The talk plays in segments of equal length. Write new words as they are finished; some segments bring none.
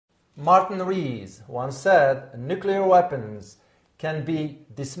Martin Rees once said, nuclear weapons can be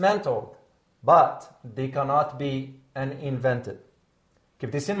dismantled, but they cannot be uninvented.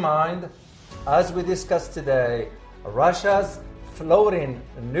 Keep this in mind. As we discussed today, Russia's floating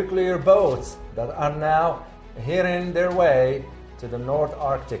nuclear boats that are now heading their way to the North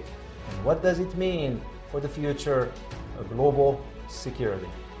Arctic. And what does it mean for the future of global security?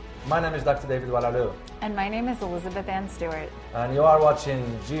 My name is Dr. David Walaloo. And my name is Elizabeth Ann Stewart. And you are watching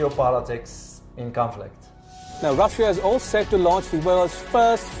Geopolitics in Conflict. Now, Russia is all set to launch the world's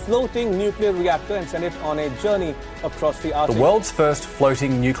first floating nuclear reactor and send it on a journey across the Arctic. The world's first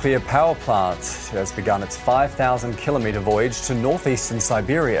floating nuclear power plant has begun its 5,000-kilometer voyage to northeastern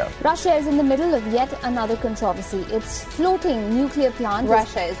Siberia. Russia is in the middle of yet another controversy. Its floating nuclear plant.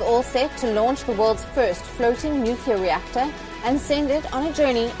 Russia is all set to launch the world's first floating nuclear reactor and send it on a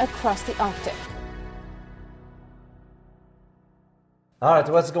journey across the Arctic. All right,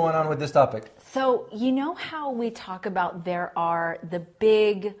 what's going on with this topic? So, you know how we talk about there are the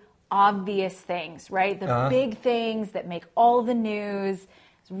big, obvious things, right? The big things that make all the news.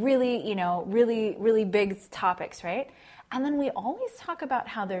 It's really, really big topics, right? And then we always talk about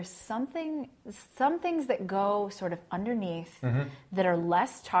how there's some things that go sort of underneath that are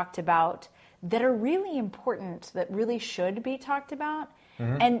less talked about, that are really important, that really should be talked about.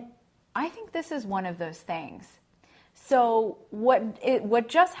 And I think this is one of those things. So what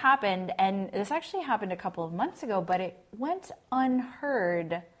just happened, and this actually happened a couple of months ago, but it went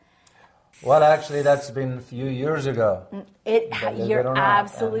unheard. Well, actually, that's been a few years ago. You're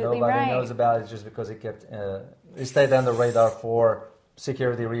absolutely right. right. Nobody knows about it just because it stayed on the radar for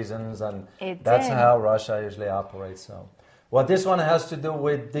security reasons, and that's how Russia usually operates. So, well, this one has to do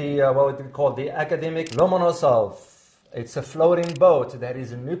with the what we call the academic Lomonosov. It's a floating boat that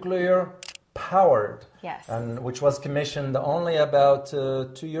is nuclear powered. Yes. And which was commissioned only about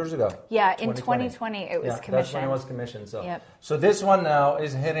 2 years ago. Yeah, in 2020 it was commissioned. That's when it was commissioned. So this one now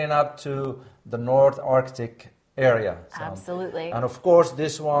is heading up to the North Arctic area. So, absolutely. And of course,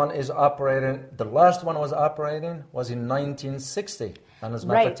 this one is operating, the last one was operating was in 1960. And as a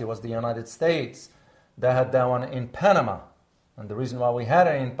matter of fact, it was the United States that had that one in Panama. And the reason why we had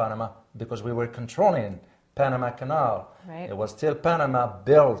it in Panama, because we were controlling Panama Canal. Right. It was till Panama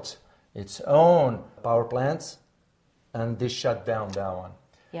built its own power plants, and this shut down that one.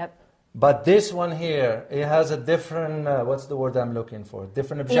 Yep. But this one here, it has a different, what's the word I'm looking for?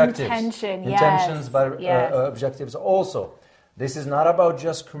 Different objectives. Intentions, but objectives also. This is not about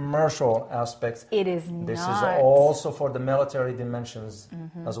just commercial aspects. It is not. This is also for the military dimensions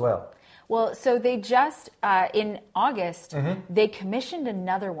as well. Well, so they just, in August, they commissioned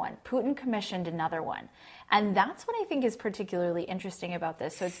another one. Putin commissioned another one. And that's what I think is particularly interesting about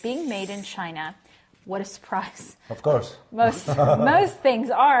this. So it's being made in China. What a surprise. Of course. Most things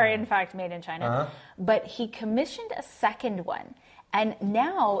are, in fact, made in China. But he commissioned a second one. And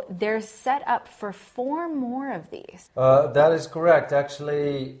now they're set up for 4 more of these. That is correct.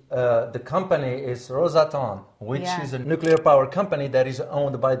 Actually, the company is Rosatom, which is a nuclear power company that is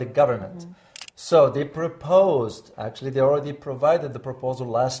owned by the government. So they proposed, actually they already provided the proposal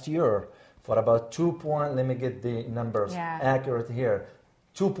last year for about let me get the numbers accurate here,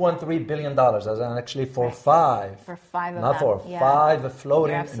 $2.3 billion, actually for 5. For 5 of not them. for 5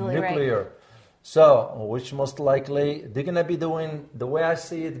 floating nuclear. Right. So, which most likely they're going to be doing, the way I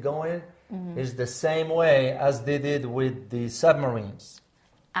see it going, is the same way as they did with the submarines.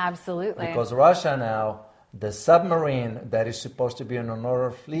 Absolutely. Because Russia now, the submarine that is supposed to be in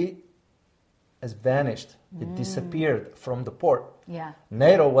another fleet has vanished. It disappeared from the port. Yeah.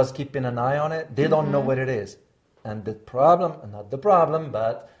 NATO was keeping an eye on it. They don't know what it is. And the problem, not the problem,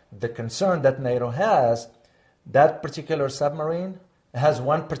 but the concern that NATO has, that particular submarine has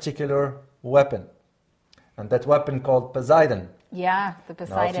one particular weapon. And that weapon called Poseidon. Yeah, the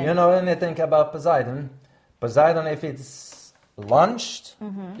Poseidon. Now, if you know anything about Poseidon, if it's launched,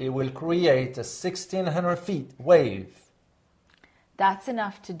 it will create a 1,600 feet wave. That's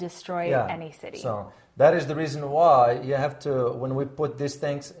enough to destroy any city. So that is the reason why you have to, when we put these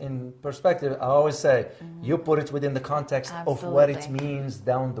things in perspective, I always say, you put it within the context of what it means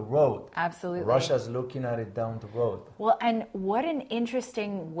down the road. Absolutely. Russia's looking at it down the road. Well, and what an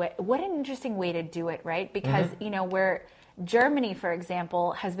interesting way to do it, right? Because, where Germany, for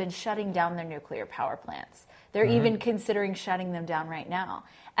example, has been shutting down their nuclear power plants. They're even considering shutting them down right now.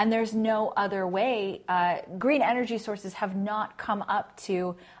 And there's no other way. Green energy sources have not come up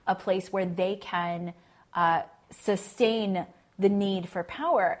to a place where they can sustain the need for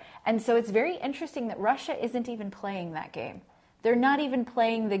power. And so it's very interesting that Russia isn't even playing that game. They're not even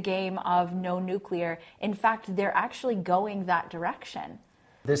playing the game of no nuclear. In fact, they're actually going that direction.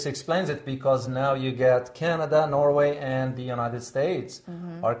 This explains it because now you get Canada, Norway, and the United States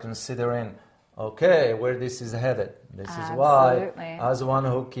are considering, okay, where this is headed. This is why, as one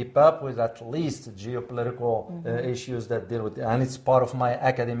who keep up with at least geopolitical issues that deal with, and it's part of my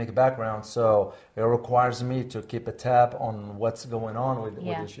academic background, so it requires me to keep a tab on what's going on with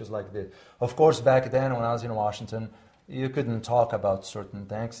issues like this. Of course, back then when I was in Washington, you couldn't talk about certain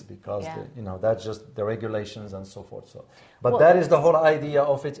things because that's just the regulations and so forth. So, but that is the whole idea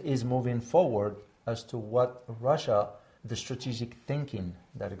of it, is moving forward as to what Russia, the strategic thinking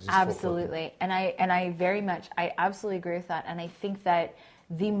that exists. Absolutely. And I absolutely agree with that. And I think that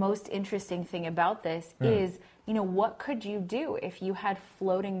the most interesting thing about this is, what could you do if you had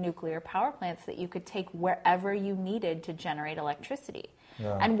floating nuclear power plants that you could take wherever you needed to generate electricity?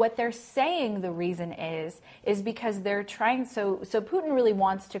 Yeah. And what they're saying the reason is because they're trying, so Putin really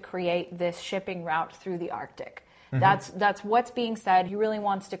wants to create this shipping route through the Arctic. That's what's being said. He really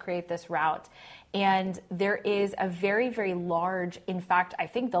wants to create this route. And there is a very, very large, in fact, I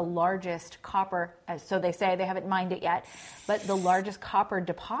think the largest copper, so they say, they haven't mined it yet, but the largest copper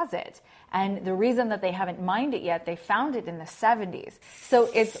deposit. And the reason that they haven't mined it yet, they found it in the 70s. So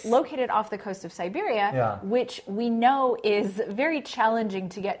it's located off the coast of Siberia, which we know is very challenging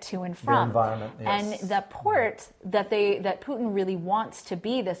to get to and from. The environment, yes. And the port that Putin really wants to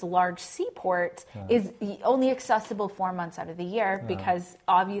be, this large seaport, is only accessible 4 months out of the year because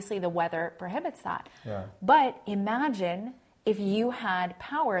obviously the weather prohibits that. Yeah. But imagine if you had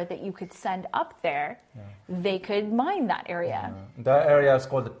power that you could send up there, they could mine that area. That area is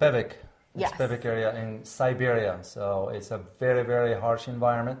called the Pevek. It's Pevek area in Siberia. So it's a very, very harsh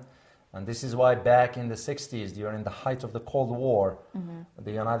environment. And this is why back in the 60s, during the height of the Cold War,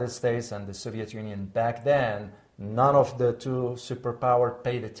 the United States and the Soviet Union back then, none of the two superpowers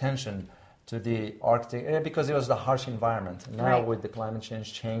paid attention to the Arctic area because it was the harsh environment. Now with the climate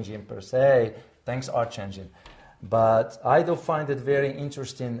change changing per se, things are changing. But I do find it very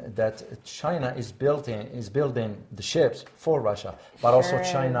interesting that China is building the ships for Russia, but also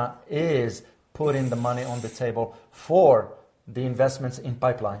China is putting the money on the table for the investments in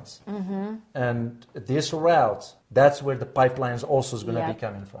pipelines. And this route, that's where the pipelines also is going to be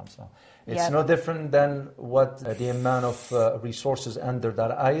coming from. So it's no different than what the amount of resources under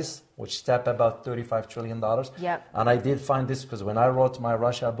that ice, which tap about $35 trillion. And I did find this because when I wrote my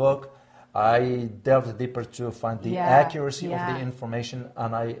Russia book, I delved deeper to find the accuracy of the information,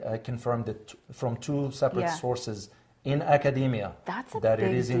 and I confirmed it from two separate sources in academia that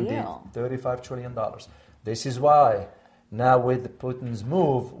it is indeed $35 trillion. This is why now with Putin's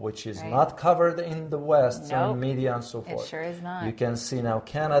move, which is not covered in the West and media and so forth, it sure is not. You can see now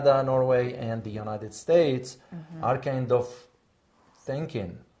Canada, Norway, and the United States are kind of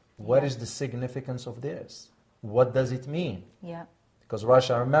thinking, what is the significance of this? What does it mean? Because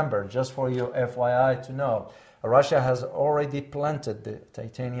Russia, remember, just for your FYI to know, Russia has already planted the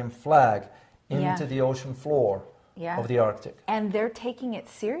titanium flag into the ocean floor of the Arctic. And they're taking it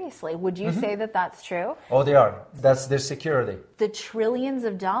seriously. Would you say that that's true? Oh, they are. That's their security. The trillions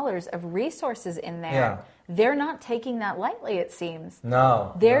of dollars of resources in there, they're not taking that lightly, it seems.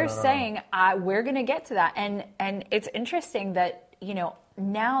 No. They're saying, we're going to get to that. And it's interesting that,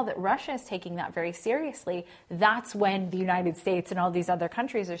 now that Russia is taking that very seriously, that's when the United States and all these other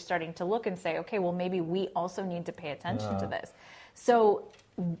countries are starting to look and say, okay, well, maybe we also need to pay attention to this. So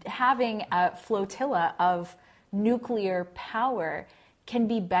having a flotilla of nuclear power can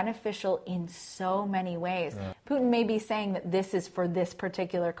be beneficial in so many ways. Putin may be saying that this is for this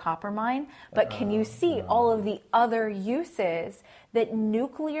particular copper mine, but can you see all of the other uses that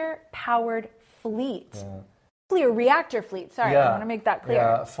nuclear-powered fleet nuclear reactor fleet. Sorry, I want to make that clear.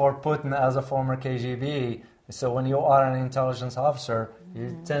 Yeah, for Putin as a former KGB, so when you are an intelligence officer,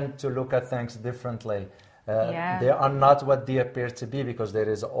 you tend to look at things differently. They are not what they appear to be because there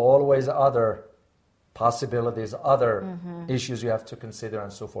is always other possibilities, other issues you have to consider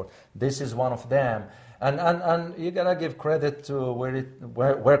and so forth. This is one of them. And you gotta give credit to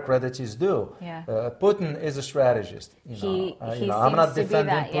where credit is due. Putin is a strategist. I'm not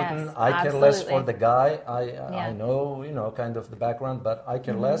defending Putin. Yes, I care less for the guy. I know, kind of the background, but I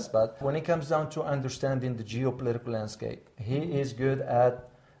care less. But when it comes down to understanding the geopolitical landscape, he is good at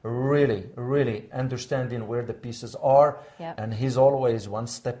really, really understanding where the pieces are, and he's always one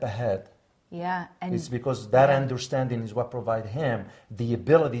step ahead. And it's because that understanding is what provides him the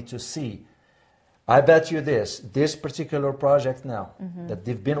ability to see. I bet you this particular project now that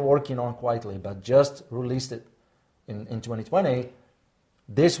they've been working on quietly, but just released it in 2020,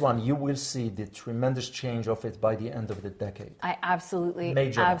 this one, you will see the tremendous change of it by the end of the decade. I absolutely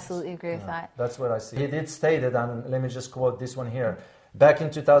agree with that. That's what I see. He did state it, and let me just quote this one here. Back in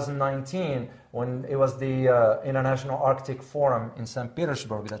 2019, when it was the International Arctic Forum in St.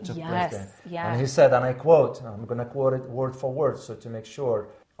 Petersburg that took place there. Yes. And he said, and I quote, I'm going to quote it word for word so to make sure,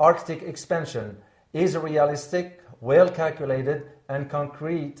 Arctic expansion is a realistic, well-calculated, and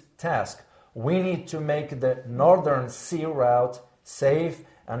concrete task. We need to make the northern sea route safe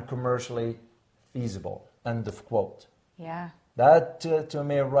and commercially feasible. End of quote. Yeah. That to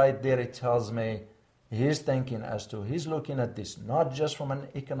me right there, it tells me he's thinking as to, he's looking at this not just from an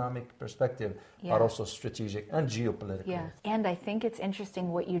economic perspective, Yeah. but also strategic and geopolitical. Yeah. And I think it's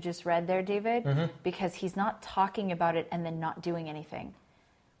interesting what you just read there, David, because he's not talking about it and then not doing anything.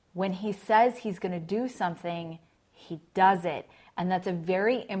 When he says he's going to do something, he does it. And that's a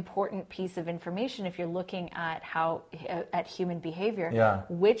very important piece of information if you're looking at at human behavior. Yeah.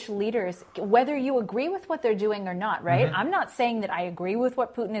 Which leaders, whether you agree with what they're doing or not, right? I'm not saying that I agree with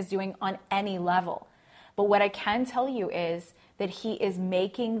what Putin is doing on any level. But what I can tell you is that he is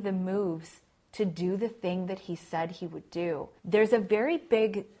making the moves to do the thing that he said he would do. There's a very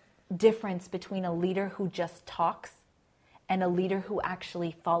big difference between a leader who just talks and a leader who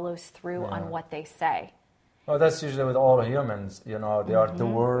actually follows through on what they say. Well, that's usually with all humans, you know, they are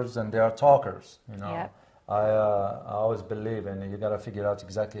doers and they are talkers, you know. Yep. I always believe in you got to figure out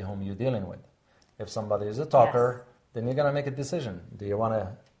exactly whom you're dealing with. If somebody is a talker, then you're going to make a decision. Do you want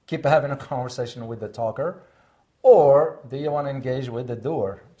to keep having a conversation with the talker, or do you want to engage with the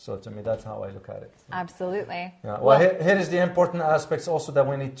doer? So to me, that's how I look at it. Absolutely. Yeah. Well, here is the important aspects also that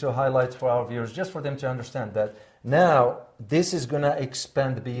we need to highlight for our viewers, just for them to understand that now this is going to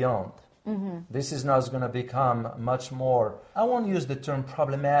expand beyond. This is now going to become much more, I won't use the term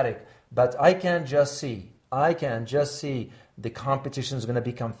problematic, but I can just see the competition is going to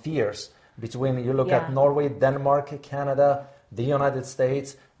become fierce between, you look at Norway, Denmark, Canada, the United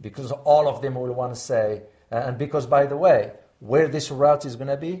States, because all of them will want to say, and because, by the way, where this route is going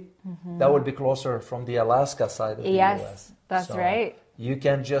to be, that will be closer from the Alaska side of the U.S. Yes, that's right. You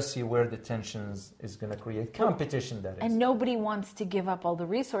can just see where the tensions is going to create competition, that is. And nobody wants to give up all the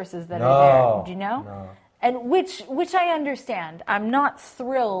resources that are there, do you know? No. And which I understand. I'm not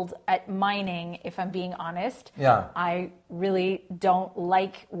thrilled at mining, if I'm being honest. Yeah. I really don't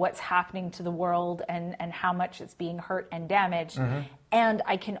like what's happening to the world and how much it's being hurt and damaged. And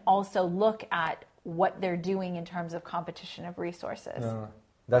I can also look at what they're doing in terms of competition of resources. Yeah.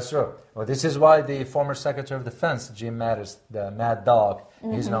 That's true. Well, this is why the former Secretary of Defense, Jim Mattis, the Mad Dog,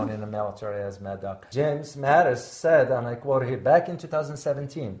 he's known in the military as Mad Dog. James Mattis said, and I quote here, back in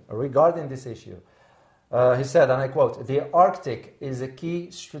 2017, regarding this issue, he said, and I quote, "The Arctic is a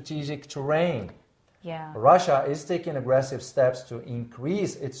key strategic terrain. Yeah. Russia is taking aggressive steps to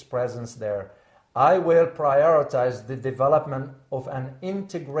increase its presence there. I will prioritize the development of an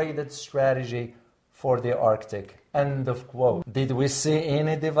integrated strategy for the Arctic." End of quote. Did we see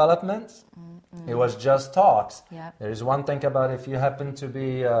any developments? It was just talks. Yep. There is one thing about, if you happen to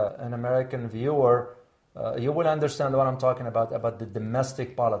be an American viewer, you will understand what I'm talking about the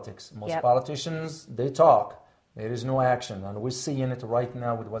domestic politics. Most politicians, they talk. There is no action. And we're seeing it right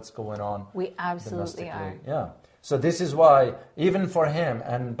now with what's going on. We absolutely are. domestically. Yeah. So this is why, even for him,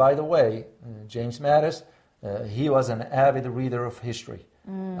 and by the way, James Mattis, he was an avid reader of history.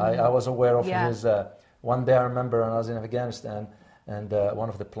 I was aware of his... one day I remember when I was in Afghanistan, and one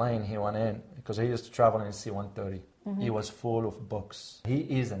of the plane he went in, because he used to travel in C-130. He was full of books. He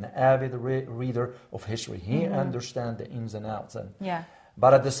is an avid reader of history. He understands the ins and outs.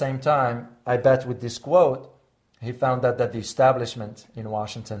 But at the same time, I bet with this quote, he found that the establishment in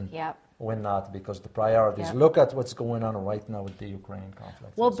Washington will not, because the priorities. Look at what's going on right now with the Ukraine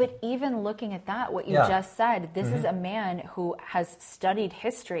conflict. Well, but even looking at that, what you just said, this is a man who has studied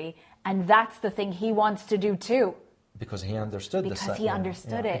history, and that's the thing he wants to do too. Because he understood because he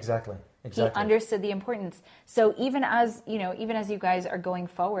understood it. Exactly. He understood the importance. So even as you guys are going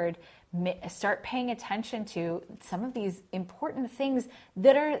forward, start paying attention to some of these important things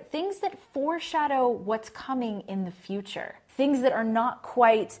that foreshadow what's coming in the future. Things that are not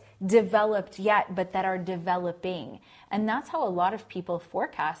quite developed yet, but that are developing. And that's how a lot of people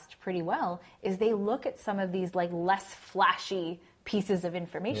forecast pretty well, is they look at some of these like less flashy pieces of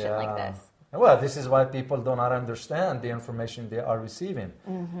information like this. Well, this is why people do not understand the information they are receiving.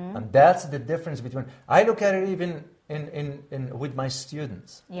 And that's the difference between... I look at it even in with my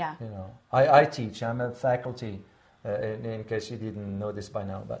students. Yeah. You know, I teach. I'm a faculty, in case you didn't know this by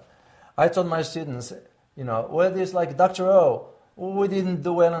now. But I told my students, you know, well, there's like, Dr. O, we didn't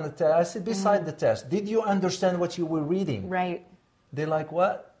do well on the test. I said, beside the test, did you understand what you were reading? Right. They're like,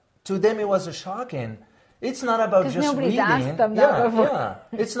 what? To them, it was shocking. It's not about just nobody's reading. asked them that before. Yeah.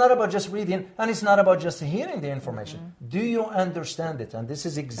 It's not about just reading, and it's not about just hearing the information. Do you understand it? And this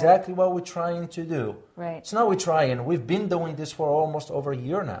is exactly what we're trying to do. Right. It's not we're trying. We've been doing this for almost over a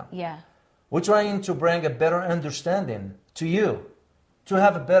year now. Yeah. We're trying to bring a better understanding to you, to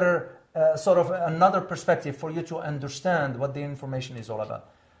have a better sort of another perspective for you to understand what the information is all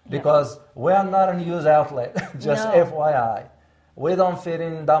about. Because we are not a news outlet, just FYI. We don't fit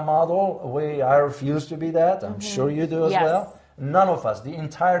in that model. I refuse to be that. I'm sure you do as well. None of us, the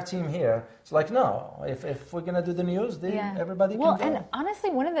entire team here, it's like, no, if we're going to do the news, everybody can go. And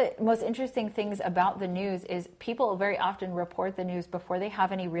honestly, one of the most interesting things about the news is people very often report the news before they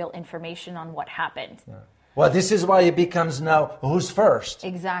have any real information on what happened. Yeah. Well, this is why it becomes now who's first.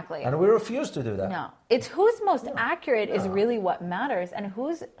 Exactly. And we refuse to do that. No. It's who's most accurate is really what matters, and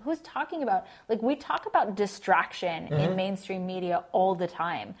who's talking about, like, we talk about distraction in mainstream media all the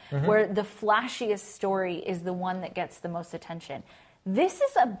time, where the flashiest story is the one that gets the most attention. This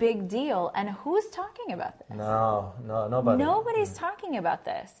is a big deal, and who's talking about this? No, nobody. Nobody's talking about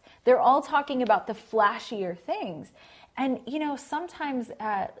this. They're all talking about the flashier things. And, you know, sometimes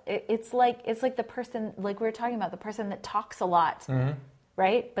it's like the person, like we were talking about, the person that talks a lot,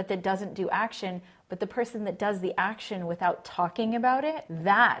 right? But that doesn't do action. But the person that does the action without talking about it,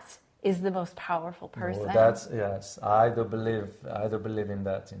 that is the most powerful person. Yes, I do believe in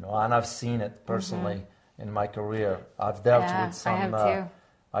that, you know, and I've seen it personally in my career. I've dealt with some. I have too.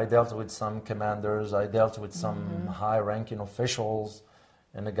 I dealt with some commanders. I dealt with some high-ranking officials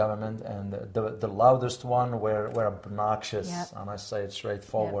in the government, and the loudest one were obnoxious, and I say it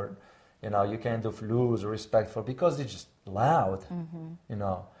straightforward. You know, you can't lose respect for, because they're just loud, you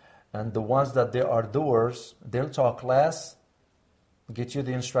know. And the ones that they are doers, they'll talk less, get you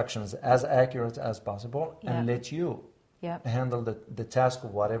the instructions as accurate as possible, and let you handle the task,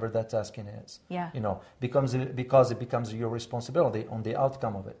 whatever that tasking is. You know, because it becomes your responsibility on the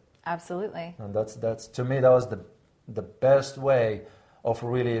outcome of it. Absolutely. And that's to me, that was the best way of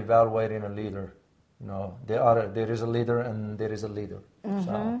really evaluating a leader. You know, there is a leader and there is a leader.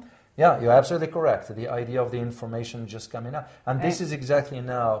 So, yeah, you're absolutely correct. The idea of the information just coming out. And this is exactly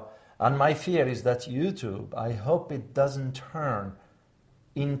now, and my fear is that YouTube, I hope it doesn't turn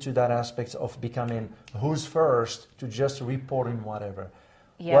into that aspect of becoming who's first to just reporting whatever.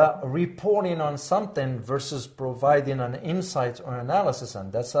 Well, reporting on something versus providing an insight or analysis,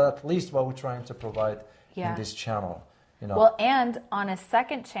 and that's at least what we're trying to provide in this channel. You know. Well, and on a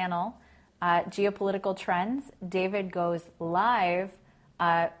second channel, Geopolitical Trends, David goes live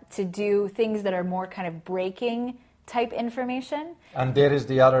to do things that are more kind of breaking type information. And there is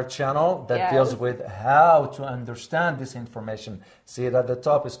the other channel that deals with how to understand this information. See it at the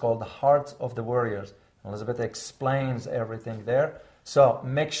top, it's called The Heart of the Warriors. Elizabeth explains everything there. So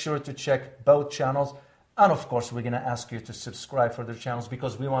make sure to check both channels. And of course, we're going to ask you to subscribe for their channels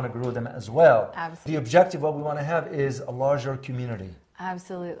because we want to grow them as well. Absolutely. The objective, what we want to have, is a larger community.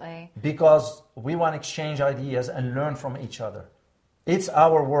 Absolutely. Because we want to exchange ideas and learn from each other. It's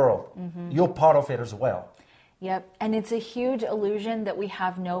our world. You're part of it as well. Yep. And it's a huge illusion that we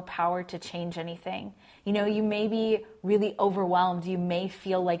have no power to change anything. You know, you may be really overwhelmed. You may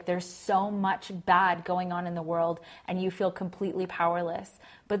feel like there's so much bad going on in the world and you feel completely powerless.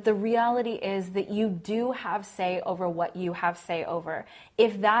 But the reality is that you do have say over what you have say over.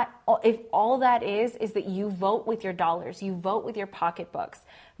 If all that is that you vote with your dollars, you vote with your pocketbooks,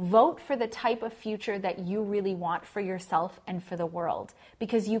 vote for the type of future that you really want for yourself and for the world,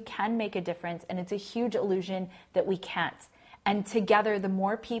 because you can make a difference, and it's a huge illusion that we can't. And together, the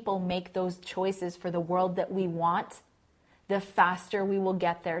more people make those choices for the world that we want, the faster we will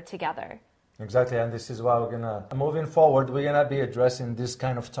get there together. Exactly, and this is why moving forward, we're going to be addressing these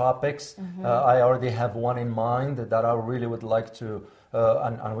kind of topics. I already have one in mind that I really would like to,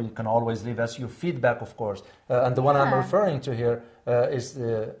 and we can always leave us your feedback, of course. And the one I'm referring to here is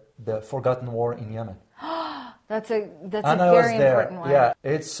the forgotten war in Yemen. That's a very important one. Yeah,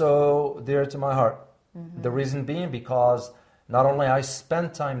 it's so dear to my heart. The reason being because not only I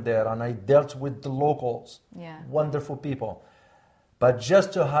spent time there and I dealt with the locals, wonderful people, but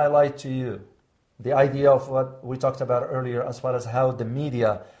just to highlight to you the idea of what we talked about earlier as far as how the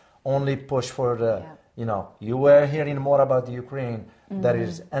media only push for the, you know, you were hearing more about the Ukraine, that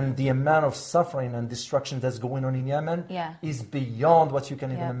is, and the amount of suffering and destruction that's going on in Yemen is beyond what you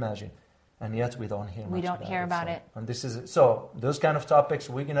can even imagine. And yet we don't hear about it. And this is, so those kind of topics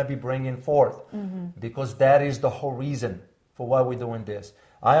we're going to be bringing forth because that is the whole reason for why we're doing this.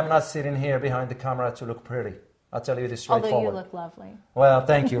 I am not sitting here behind the camera to look pretty. I'll tell you this straightforward. Although you look lovely. Well,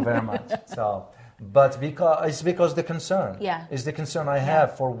 thank you very much. So But because the concern. Yeah. It's the concern I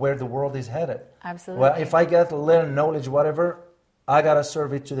have for where the world is headed. Absolutely. Well, if I get learn knowledge, whatever, I gotta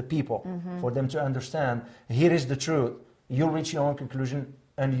serve it to the people for them to understand. Here is the truth. You reach your own conclusion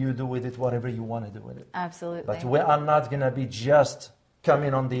and you do with it whatever you want to do with it. Absolutely. But we are not gonna be just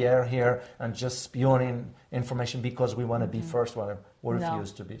coming on the air here and just spewing information because we want to be first. We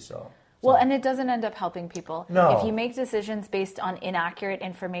refuse to be so. Well, and it doesn't end up helping people. No. If you make decisions based on inaccurate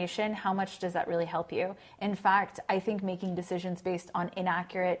information, how much does that really help you? In fact, I think making decisions based on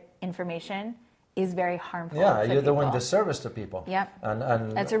inaccurate information is very harmful. Yeah, to you're doing people. disservice to people. Yep.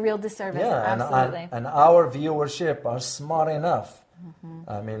 And That's a real disservice. yeah, Absolutely. and our viewership are smart enough.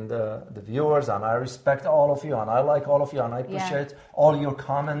 I mean, the viewers, and I respect all of you, and I like all of you, and I appreciate all your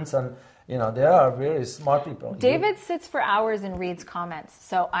comments, and they are very smart people. David sits for hours and reads comments,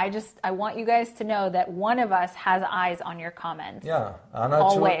 so I want you guys to know that one of us has eyes on your comments. Yeah, and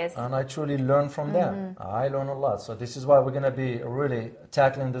always. I truly learn from them. I learn a lot. So this is why we're going to be really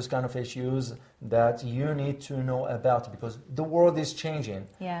tackling those kind of issues that you need to know about, because the world is changing.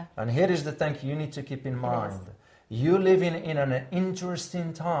 Yeah. And here is the thing you need to keep in mind. You live in an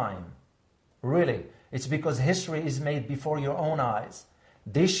interesting time. Really. It's because history is made before your own eyes.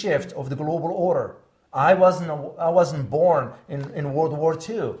 This shift of the global order. I wasn't born in World War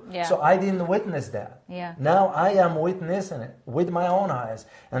II, so I didn't witness that. Yeah. Now I am witnessing it with my own eyes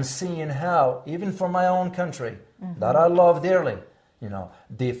and seeing how, even for my own country, that I love dearly,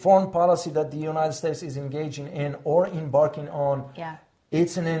 the foreign policy that the United States is engaging in or embarking on,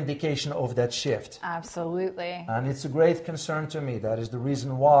 it's an indication of that shift. Absolutely. And it's a great concern to me. That is the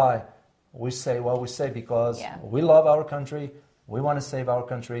reason why we say what we say, because we love our country, we want to save our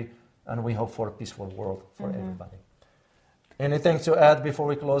country, and we hope for a peaceful world for everybody. Anything to add before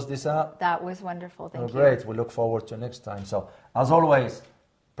we close this out? That was wonderful. Thank you. Great. We look forward to next time. So, as always,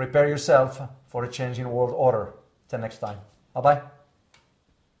 prepare yourself for a changing world order. Till next time. Bye-bye.